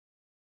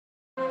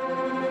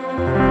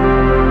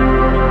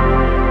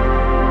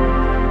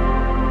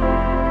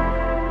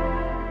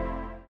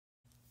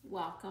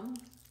Welcome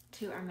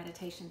to our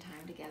meditation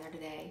time together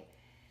today.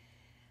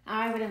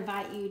 I would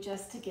invite you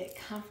just to get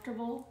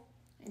comfortable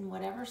in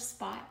whatever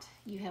spot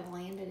you have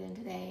landed in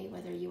today,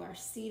 whether you are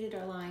seated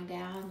or lying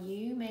down.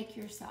 You make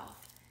yourself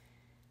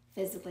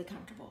physically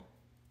comfortable.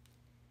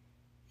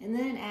 And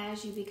then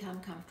as you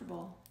become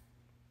comfortable,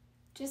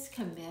 just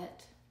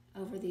commit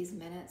over these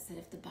minutes that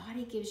if the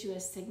body gives you a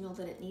signal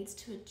that it needs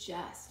to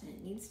adjust and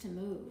it needs to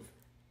move,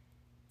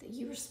 that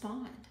you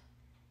respond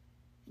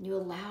and you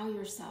allow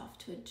yourself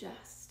to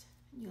adjust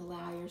and you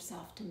allow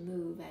yourself to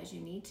move as you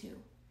need to.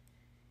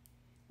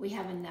 We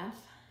have enough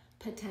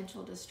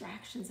potential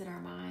distractions in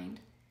our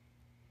mind,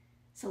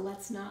 so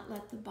let's not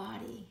let the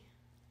body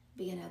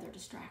be another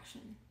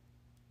distraction.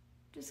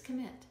 Just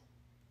commit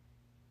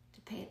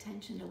to pay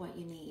attention to what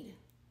you need.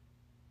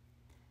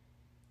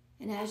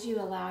 And as you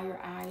allow your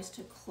eyes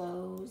to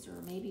close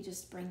or maybe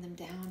just bring them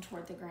down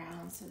toward the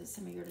ground so that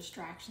some of your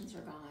distractions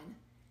are gone,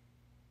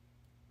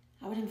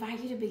 I would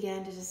invite you to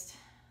begin to just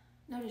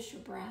notice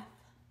your breath.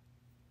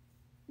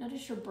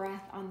 Notice your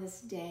breath on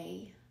this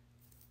day,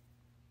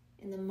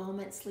 in the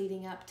moments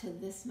leading up to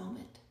this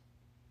moment,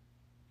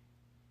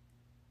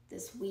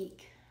 this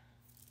week,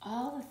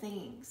 all the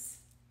things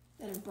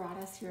that have brought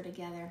us here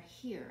together,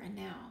 here and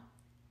now.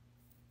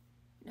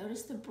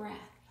 Notice the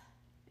breath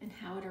and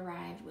how it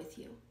arrived with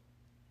you.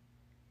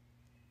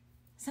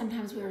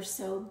 Sometimes we are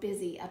so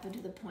busy up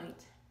until the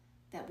point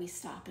that we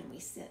stop and we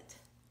sit.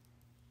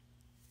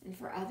 And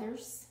for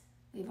others,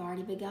 we've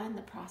already begun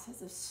the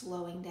process of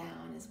slowing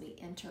down as we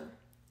enter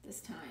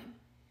this time.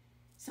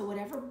 So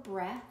whatever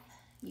breath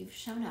you've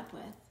shown up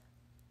with,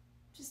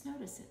 just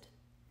notice it.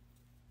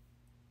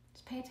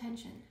 Just pay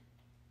attention.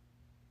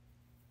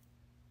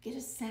 Get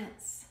a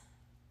sense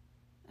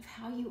of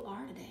how you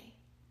are today.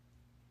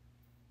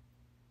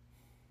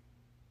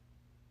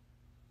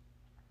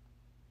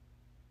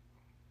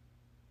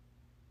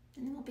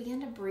 And then we'll begin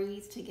to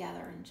breathe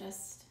together in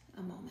just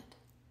a moment.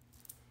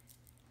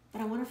 But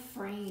I want to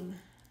frame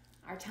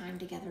our time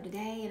together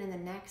today and in the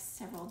next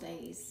several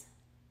days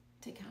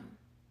to come.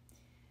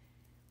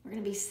 We're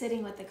going to be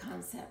sitting with the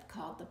concept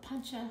called the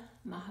Pancha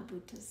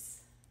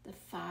Mahabhuttas, the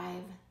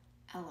 5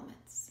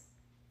 elements.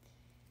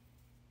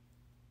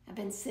 I've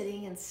been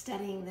sitting and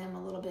studying them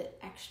a little bit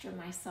extra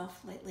myself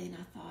lately, and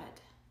I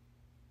thought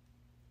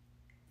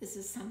this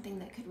is something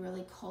that could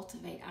really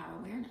cultivate our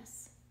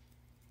awareness.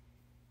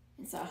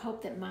 And so I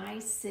hope that my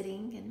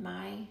sitting and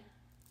my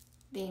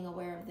being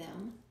aware of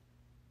them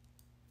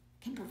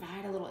can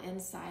provide a little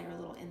insight or a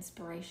little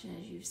inspiration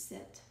as you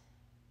sit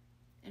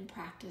and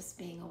practice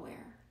being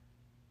aware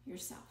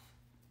yourself.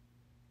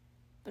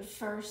 But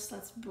first,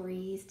 let's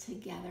breathe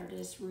together to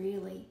just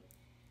really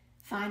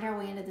find our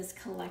way into this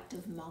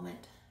collective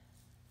moment,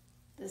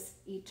 this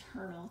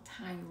eternal,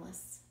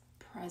 timeless,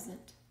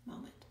 present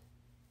moment.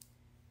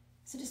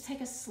 So just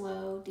take a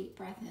slow, deep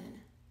breath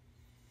in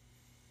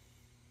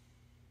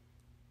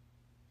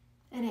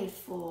and a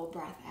full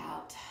breath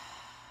out.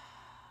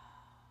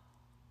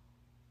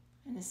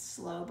 And a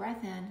slow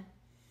breath in.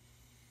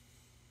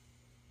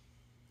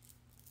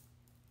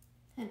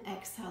 And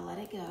exhale, let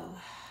it go.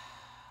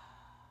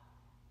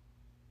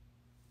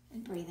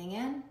 And breathing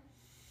in.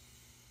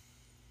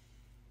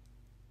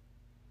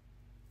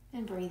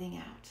 And breathing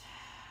out.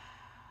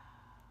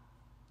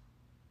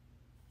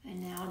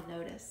 And now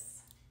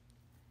notice.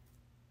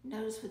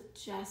 Notice with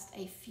just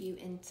a few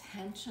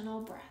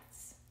intentional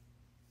breaths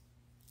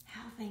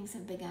how things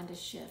have begun to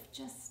shift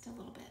just a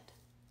little bit.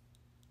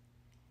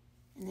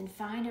 And then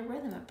find a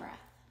rhythm of breath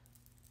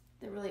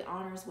that really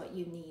honors what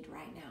you need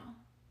right now.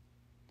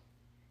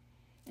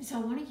 And so I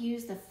want to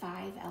use the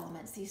 5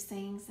 elements, these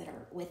things that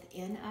are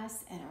within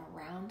us and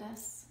around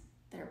us,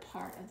 that are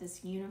part of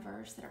this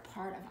universe, that are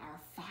part of our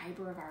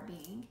fiber of our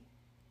being.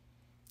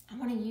 I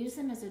want to use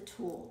them as a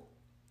tool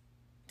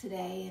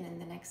today and in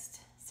the next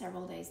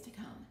several days to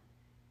come,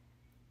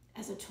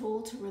 as a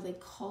tool to really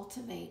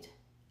cultivate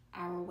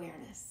our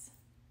awareness.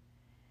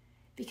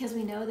 Because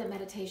we know that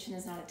meditation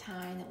is not a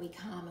time that we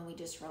come and we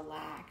just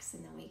relax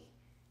and then we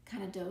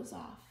kind of doze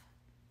off.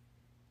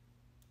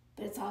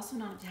 But it's also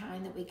not a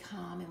time that we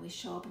come and we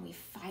show up and we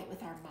fight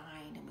with our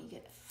mind and we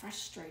get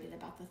frustrated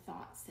about the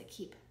thoughts that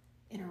keep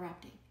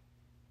interrupting.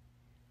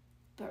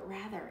 But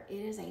rather, it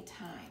is a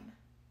time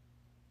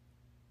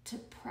to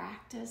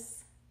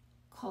practice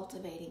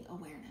cultivating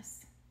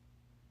awareness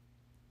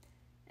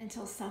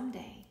until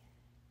someday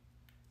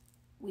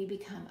we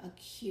become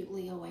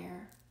acutely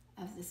aware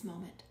of this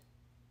moment,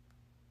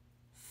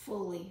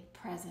 fully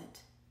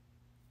present,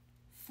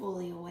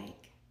 fully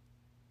awake.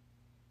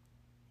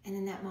 And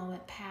then that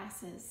moment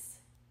passes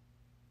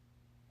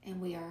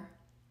and we are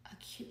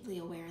acutely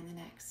aware in the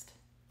next,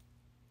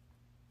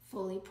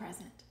 fully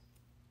present,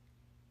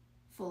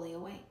 fully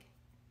awake.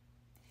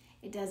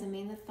 It doesn't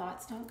mean that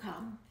thoughts don't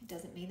come. It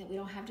doesn't mean that we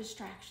don't have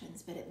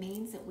distractions, but it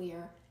means that we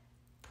are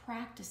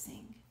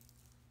practicing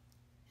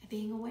at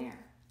being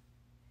aware.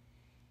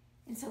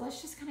 And so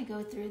let's just kind of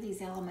go through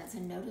these elements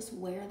and notice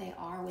where they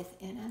are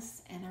within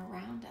us and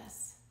around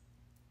us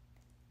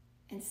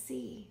and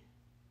see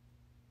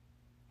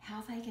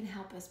how they can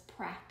help us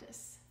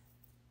practice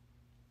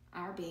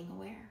our being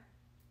aware.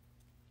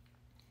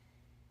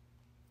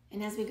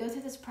 And as we go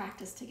through this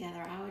practice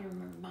together, I would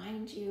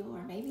remind you,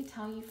 or maybe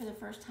tell you for the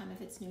first time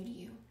if it's new to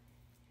you,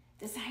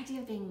 this idea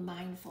of being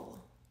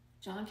mindful.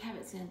 Jon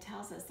Kabat-Zinn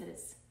tells us that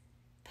it's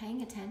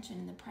paying attention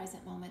in the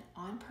present moment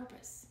on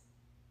purpose,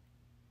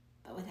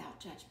 but without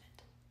judgment.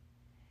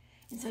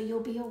 And so you'll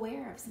be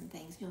aware of some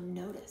things, you'll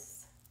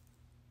notice,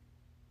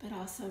 but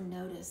also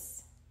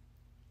notice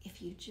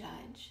if you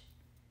judge,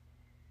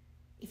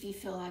 if you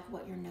feel like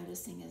what you're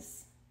noticing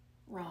is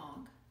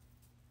wrong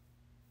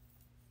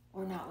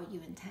or not what you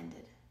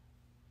intended.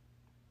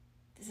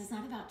 This is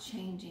not about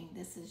changing,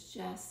 this is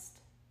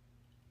just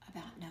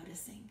about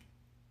noticing.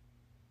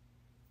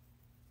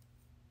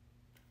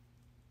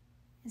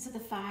 And so the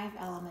 5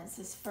 elements,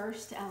 this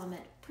first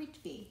element,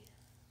 Prithvi,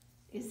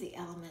 is the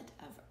element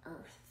of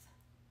earth.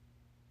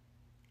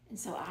 And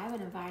so I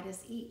would invite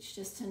us each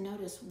just to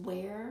notice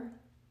where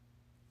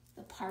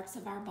the parts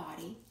of our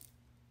body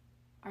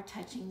are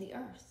touching the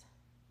earth.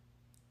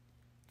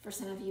 For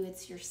some of you,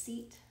 it's your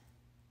seat.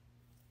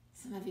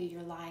 Some of you,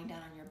 you're lying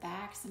down on your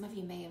back. Some of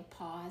you may have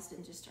paused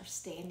and just are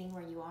standing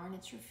where you are, and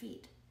it's your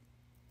feet.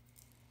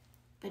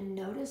 But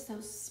notice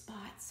those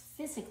spots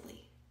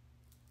physically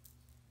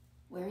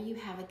where you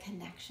have a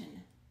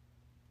connection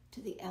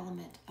to the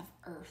element of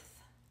earth,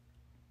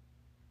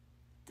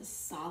 the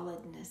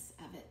solidness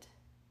of it,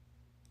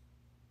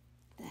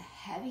 the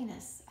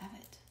heaviness of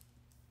it,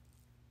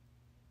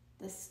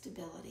 the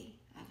stability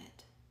of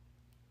it.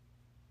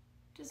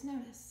 Just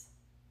notice.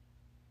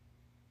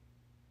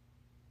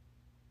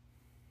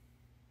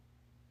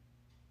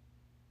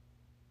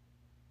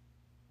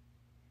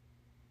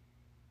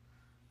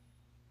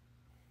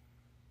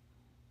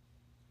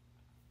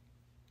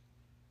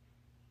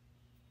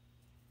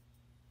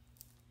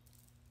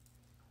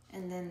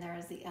 And then there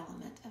is the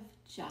element of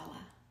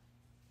jala,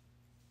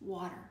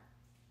 water.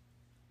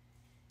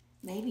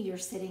 Maybe you're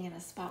sitting in a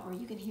spot where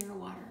you can hear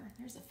water.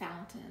 There's a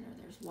fountain or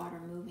there's water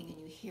moving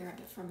and you hear it.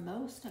 But for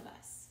most of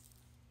us,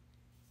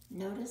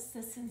 notice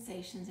the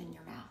sensations in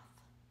your mouth.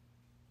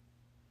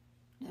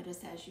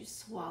 Notice as you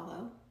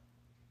swallow.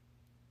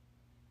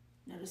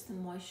 Notice the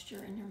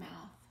moisture in your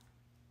mouth.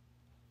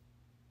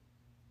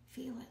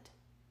 Feel it.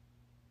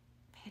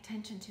 Pay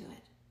attention to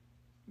it.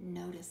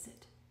 Notice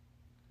it.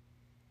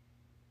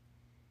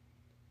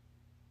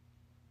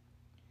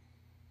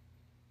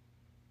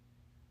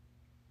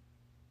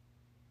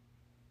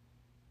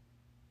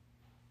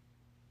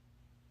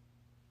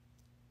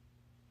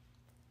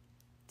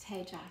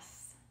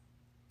 Tejas,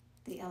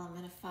 the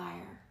element of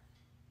fire.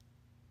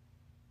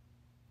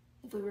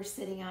 If we were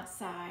sitting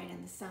outside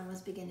and the sun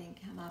was beginning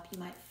to come up, you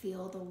might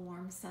feel the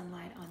warm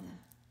sunlight on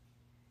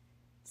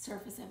the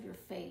surface of your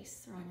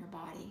face or on your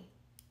body.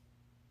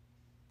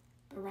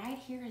 But right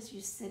here as you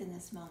sit in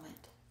this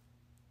moment,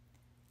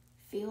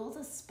 feel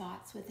the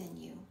spots within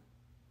you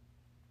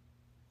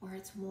where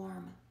it's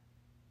warm.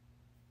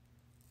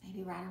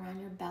 Maybe right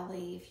around your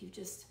belly. If you've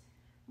just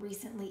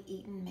recently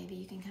eaten, maybe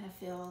you can kind of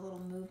feel a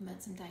little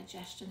movement, some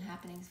digestion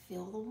happening.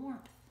 Feel the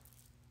warmth.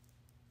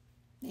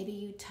 Maybe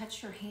you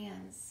touch your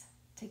hands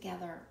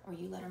together or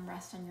you let them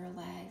rest on your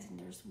legs and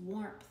there's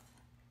warmth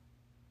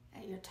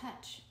at your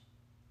touch.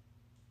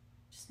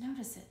 Just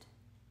notice it.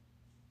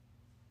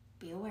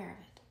 Be aware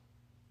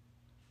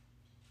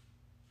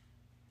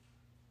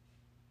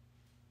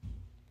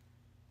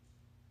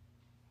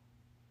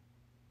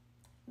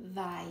of it.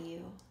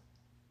 Vayu,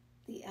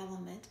 the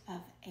element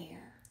of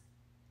air.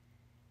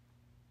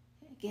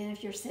 Again,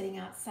 if you're sitting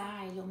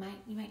outside, you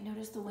might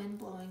notice the wind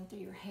blowing through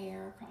your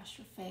hair, across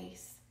your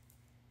face.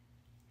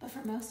 But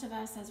for most of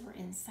us, as we're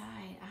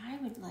inside, I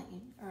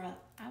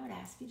would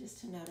ask you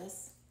just to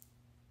notice,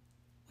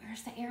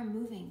 where's the air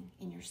moving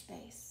in your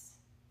space?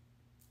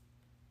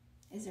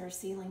 Is there a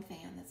ceiling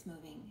fan that's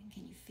moving?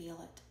 Can you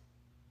feel it?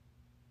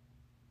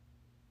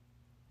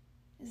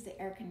 Is the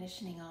air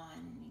conditioning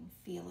on? You can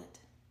feel it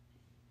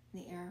in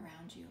the air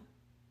around you.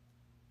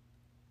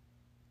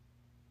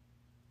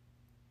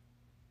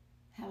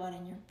 How about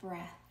in your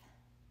breath?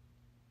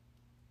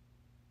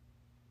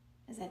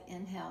 As that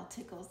inhale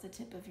tickles the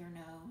tip of your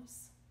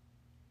nose.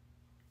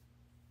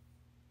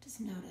 Just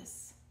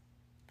notice,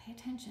 pay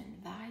attention,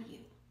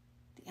 value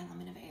the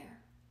element of air.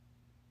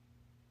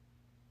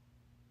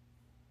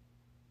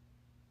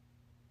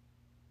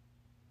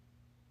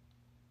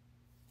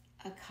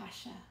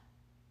 Akasha,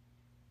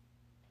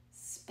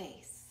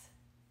 space.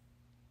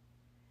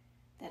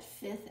 That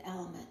 5th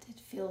element, it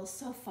feels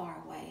so far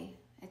away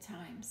at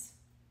times.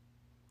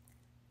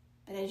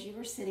 But as you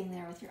were sitting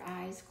there with your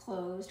eyes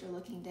closed or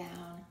looking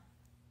down,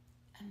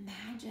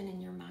 imagine in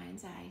your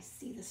mind's eye,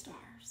 see the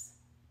stars,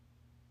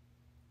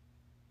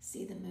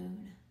 see the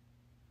moon,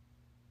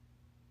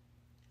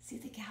 see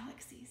the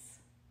galaxies,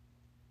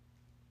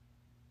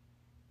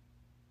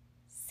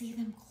 see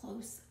them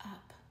close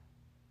up,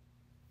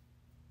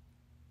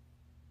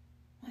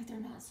 like they're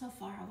not so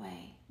far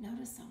away.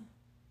 Notice them,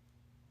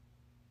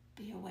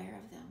 be aware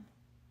of them.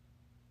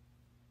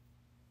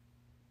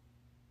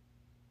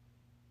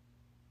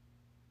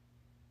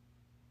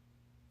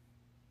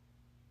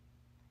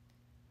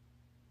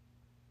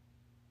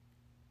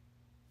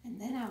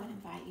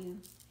 invite you,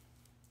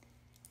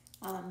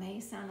 while it may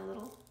sound a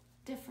little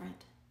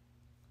different,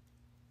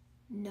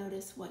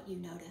 notice what you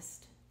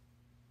noticed.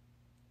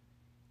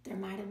 There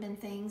might have been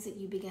things that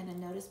you began to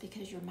notice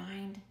because your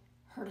mind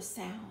heard a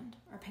sound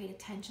or paid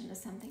attention to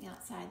something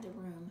outside the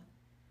room,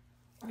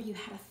 or you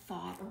had a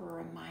thought or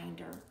a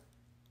reminder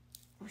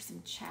or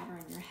some chatter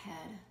in your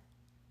head.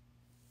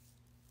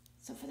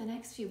 So for the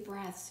next few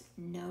breaths,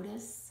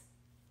 notice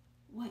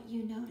what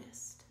you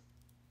noticed.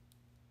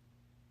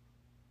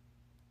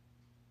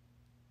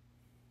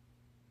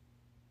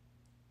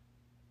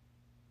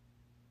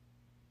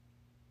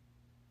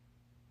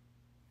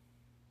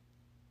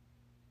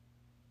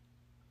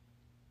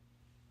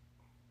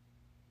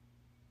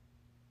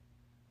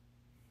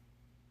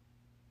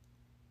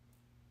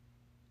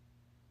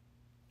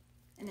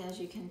 And as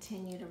you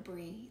continue to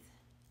breathe,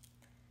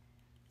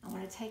 I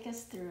want to take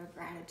us through a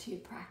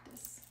gratitude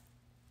practice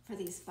for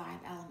these 5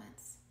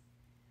 elements.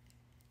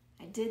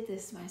 I did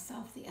this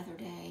myself the other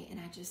day, and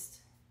I just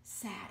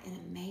sat in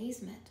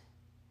amazement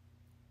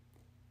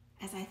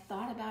as I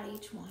thought about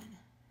each one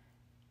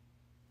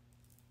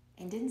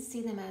and didn't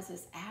see them as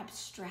this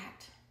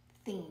abstract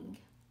thing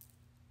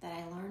that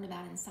I learned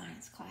about in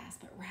science class,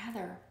 but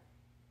rather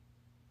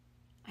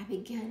I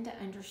began to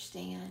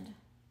understand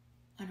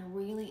on a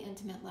really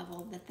intimate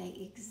level that they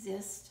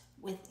exist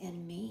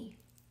within me.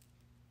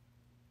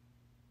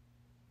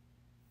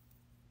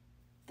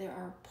 There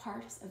are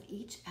parts of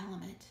each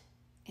element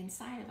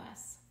inside of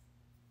us.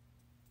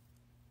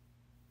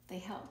 They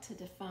help to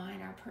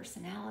define our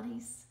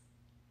personalities,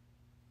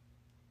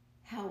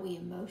 how we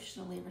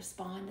emotionally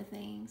respond to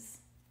things.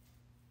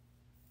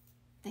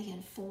 They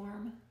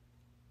inform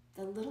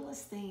the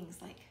littlest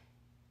things, like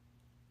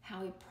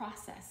how we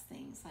process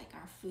things like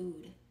our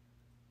food,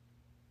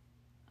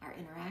 our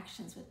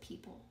interactions with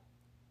people,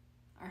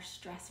 our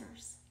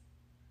stressors.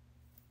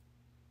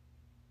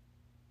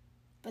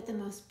 But the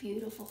most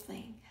beautiful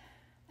thing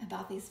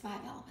about these 5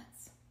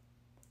 elements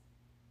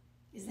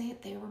is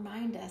that they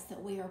remind us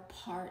that we are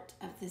part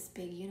of this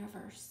big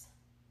universe.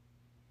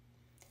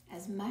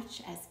 As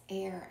much as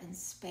air and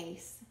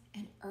space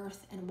and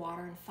earth and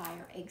water and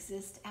fire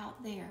exist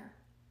out there,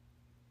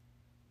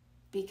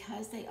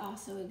 because they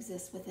also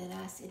exist within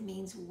us, it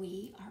means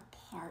we are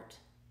part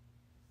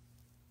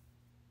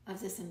of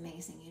this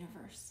amazing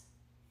universe.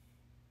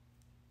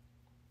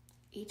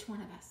 Each one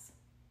of us.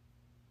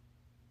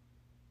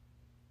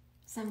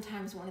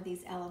 Sometimes one of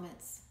these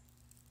elements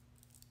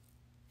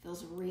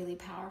feels really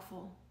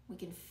powerful. We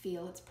can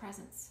feel its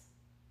presence.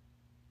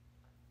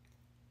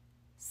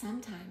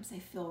 Sometimes they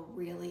feel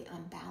really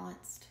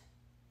unbalanced.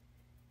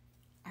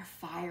 Our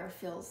fire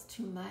feels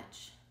too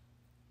much.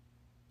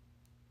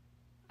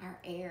 Our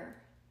air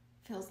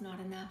feels not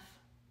enough.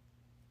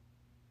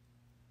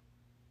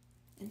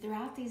 And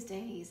throughout these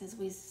days, as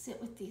we sit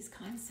with these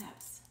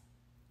concepts,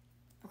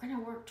 we're going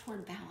to work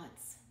toward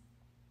balance.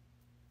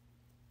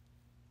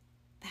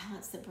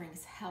 Balance that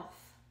brings health,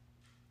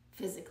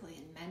 physically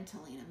and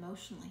mentally and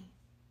emotionally.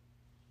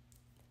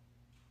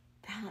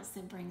 Balance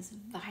that brings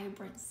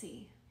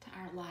vibrancy to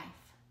our life.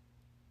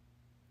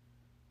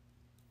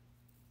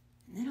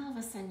 And then all of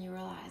a sudden you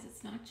realize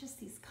it's not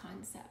just these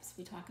concepts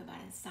we talk about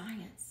in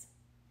science,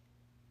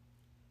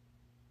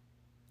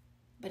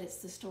 but it's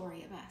the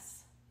story of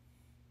us.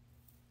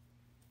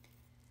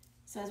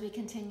 So as we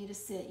continue to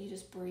sit, you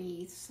just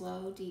breathe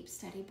slow, deep,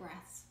 steady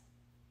breaths.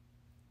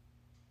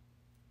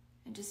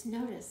 And just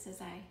notice as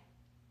I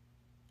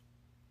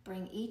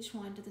bring each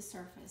one to the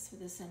surface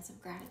with a sense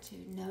of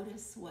gratitude,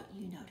 notice what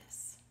you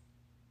notice.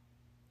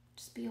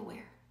 Just be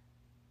aware.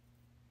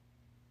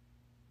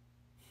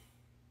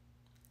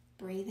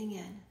 Breathing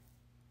in.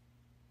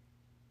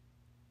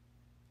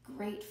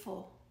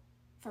 Grateful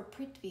for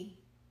Prithvi,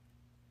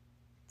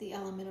 the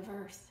element of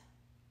earth.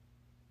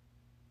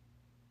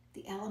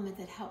 The element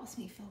that helps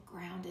me feel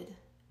grounded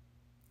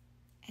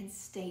and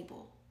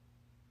stable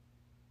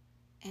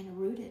and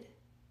rooted.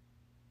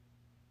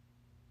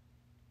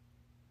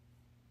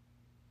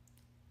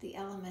 The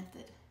element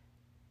that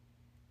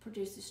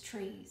produces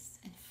trees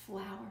and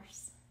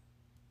flowers,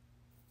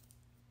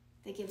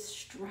 that gives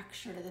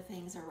structure to the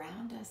things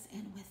around us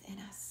and within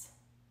us.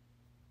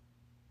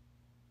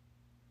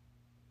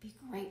 Be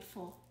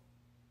grateful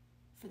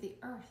for the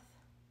earth.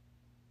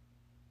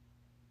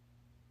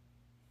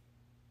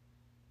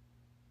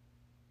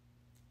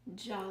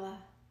 Jala.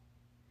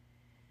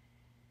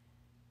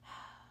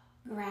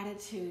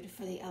 Gratitude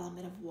for the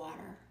element of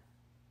water.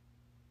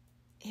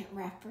 It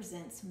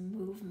represents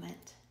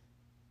movement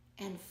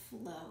and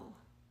flow.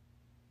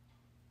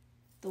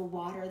 The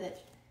water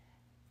that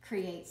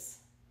creates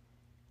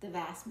the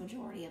vast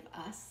majority of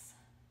us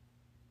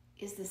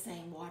is the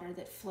same water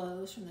that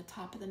flows from the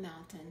top of the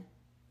mountain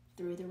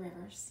through the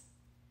rivers,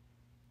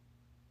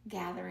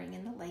 gathering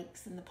in the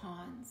lakes and the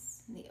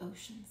ponds and the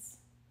oceans.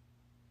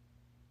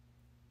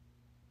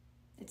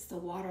 It's the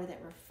water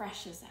that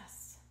refreshes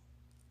us,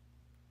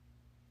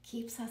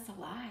 keeps us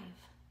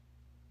alive,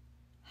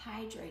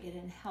 hydrated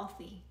and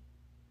healthy.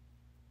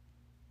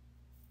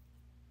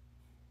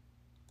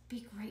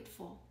 Be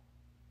grateful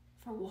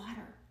for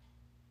water.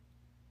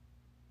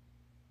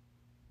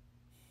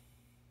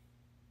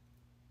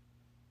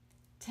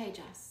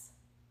 Tejas,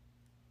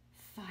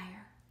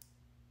 fire.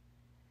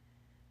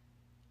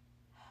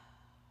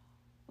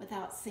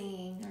 Without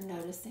seeing or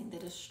noticing the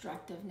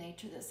destructive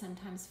nature that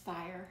sometimes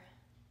fire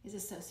is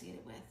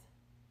associated with.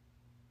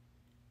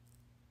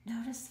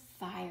 Notice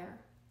fire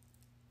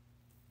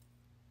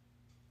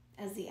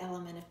as the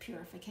element of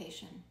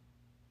purification.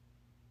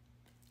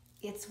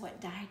 It's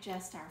what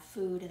digests our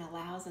food and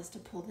allows us to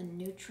pull the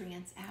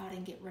nutrients out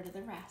and get rid of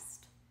the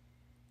rest.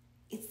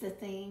 It's the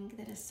thing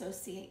that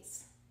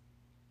associates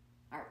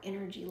our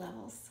energy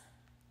levels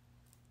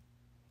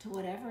to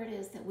whatever it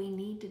is that we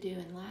need to do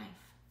in life.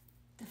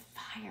 The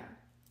fire,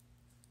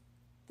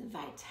 the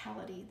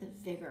vitality, the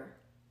vigor.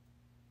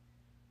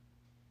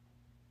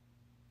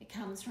 It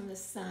comes from the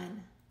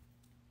sun,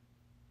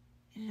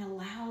 and it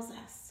allows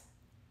us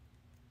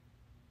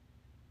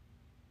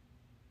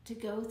to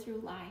go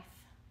through life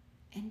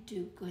and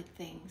do good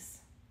things.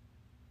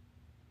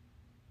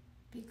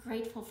 Be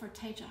grateful for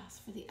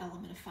Tejas, for the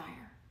element of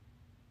fire.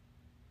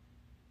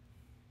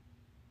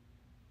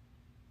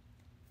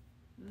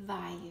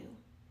 Vayu,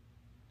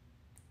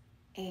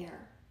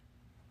 air.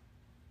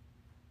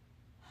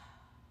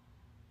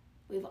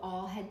 We've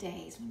all had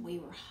days when we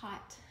were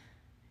hot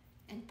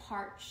and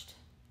parched,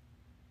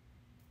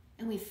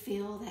 and we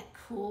feel that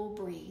cool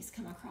breeze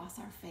come across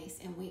our face,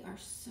 and we are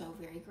so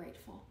very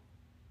grateful.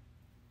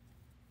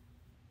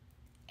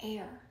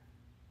 Air.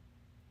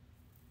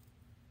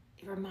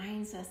 It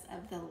reminds us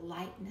of the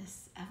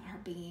lightness of our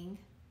being.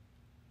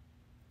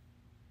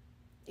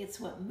 It's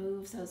what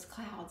moves those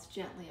clouds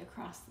gently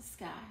across the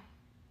sky.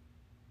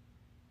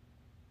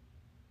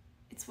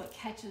 It's what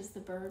catches the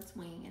bird's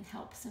wing and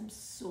helps him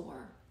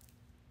soar.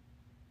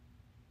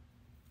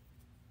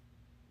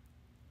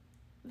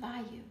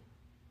 Vayu.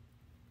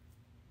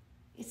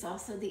 It's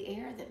also the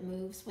air that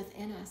moves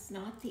within us,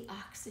 not the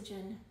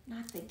oxygen,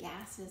 not the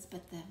gases,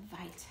 but the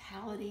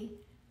vitality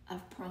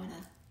of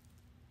prana,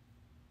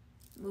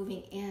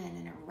 moving in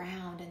and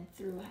around and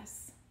through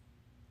us.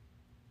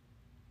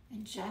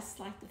 And just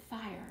like the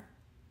fire,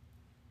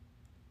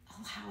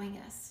 allowing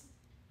us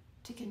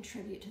to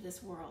contribute to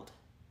this world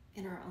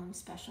in our own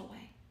special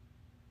way.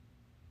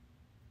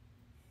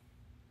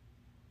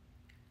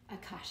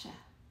 Akasha,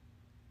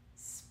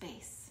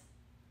 space.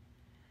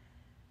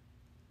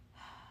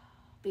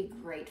 Be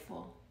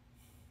grateful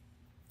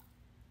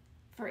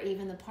for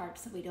even the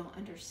parts that we don't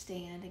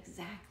understand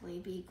exactly.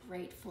 Be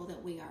grateful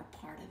that we are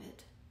part of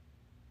it.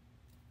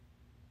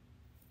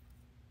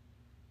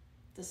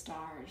 The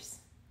stars,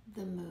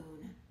 the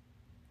moon,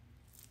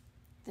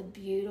 the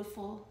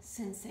beautiful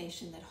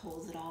sensation that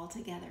holds it all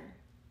together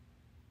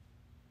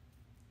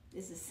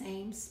is the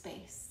same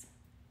space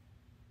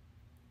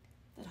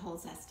that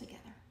holds us together.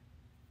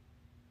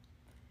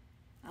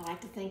 I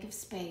like to think of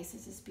space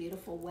as this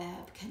beautiful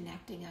web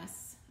connecting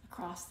us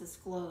across this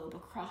globe,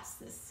 across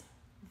this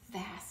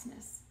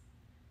vastness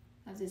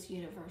of this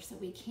universe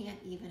that we can't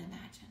even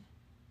imagine.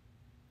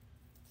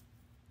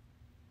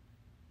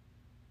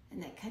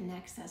 And that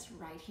connects us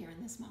right here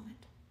in this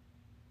moment.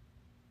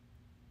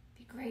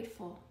 Be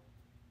grateful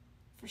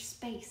for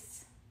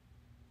space,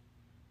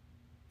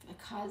 for the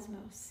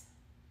cosmos.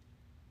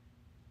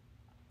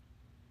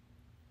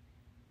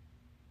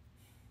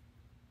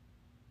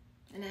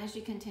 And as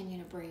you continue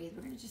to breathe,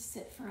 we're going to just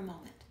sit for a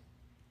moment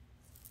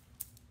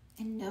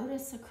and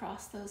notice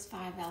across those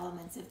 5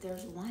 elements if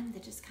there's one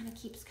that just kind of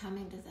keeps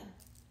coming to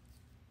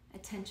the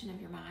attention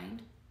of your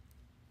mind.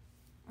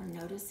 Or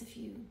notice if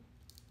you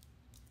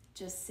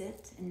just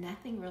sit and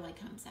nothing really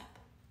comes up.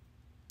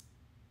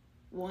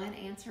 One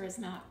answer is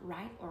not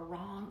right or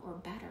wrong or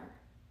better.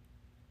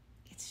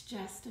 It's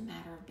just a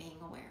matter of being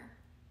aware.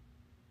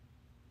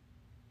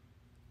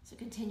 So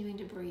continuing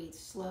to breathe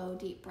slow,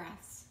 deep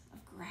breaths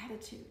of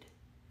gratitude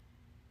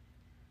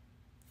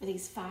for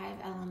these 5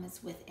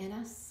 elements within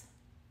us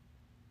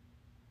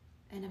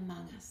and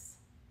among us,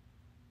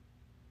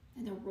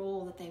 and the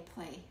role that they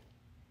play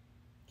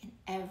in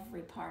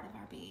every part of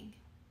our being.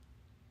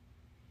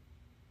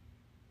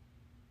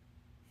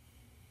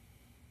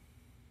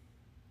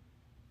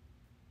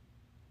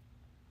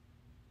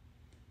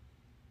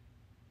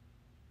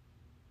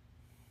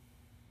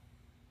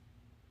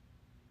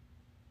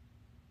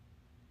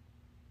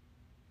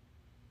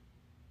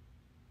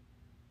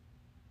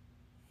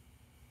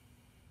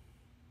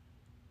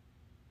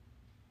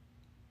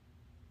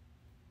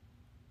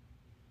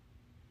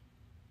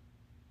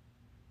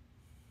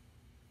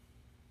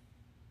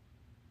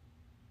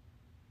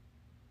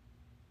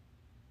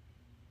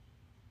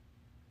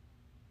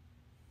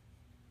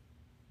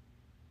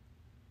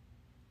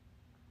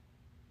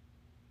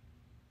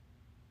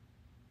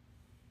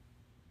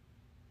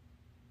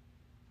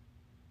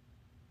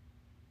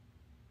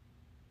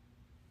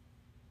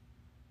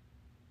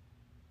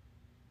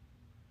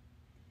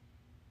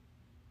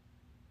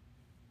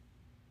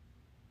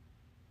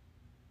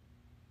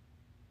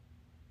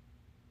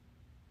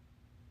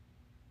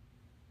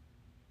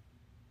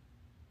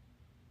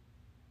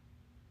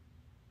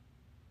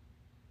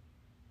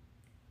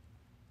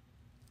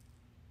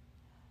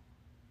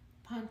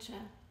 Pancha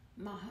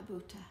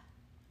Mahabhutta.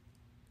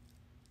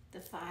 the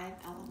 5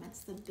 elements,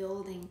 the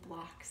building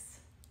blocks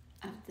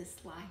of this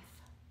life.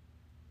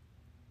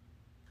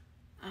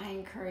 I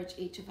encourage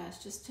each of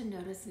us just to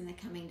notice in the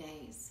coming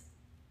days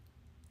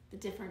the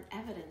different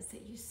evidence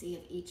that you see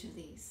of each of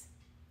these.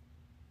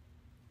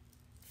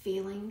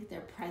 Feeling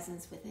their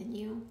presence within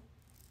you,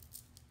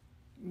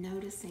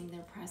 noticing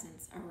their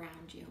presence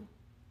around you.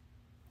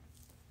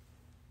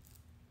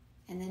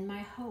 And then my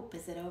hope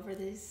is that over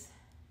this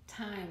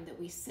time that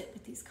we sit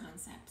with these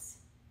concepts,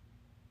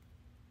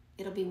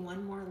 it'll be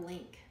one more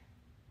link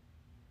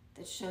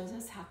that shows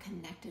us how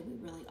connected we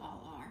really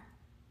all are.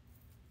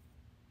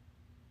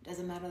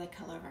 Doesn't matter the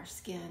color of our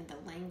skin,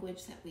 the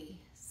language that we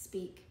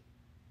speak,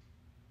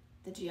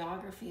 the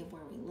geography of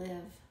where we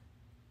live,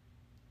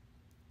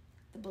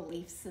 the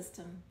belief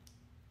system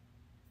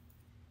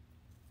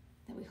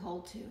that we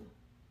hold to.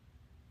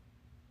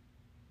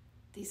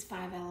 These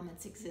 5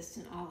 elements exist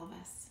in all of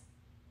us.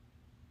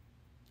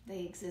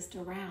 They exist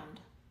around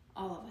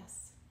all of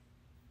us.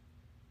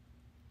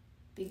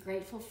 Be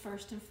grateful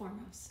first and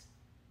foremost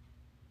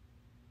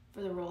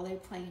for the role they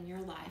play in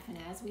your life. And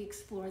as we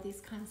explore these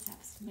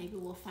concepts, maybe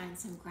we'll find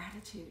some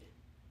gratitude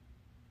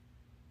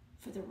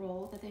for the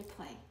role that they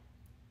play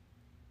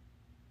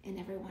in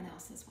everyone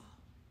else as well.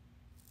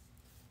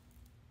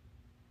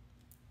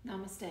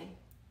 Namaste.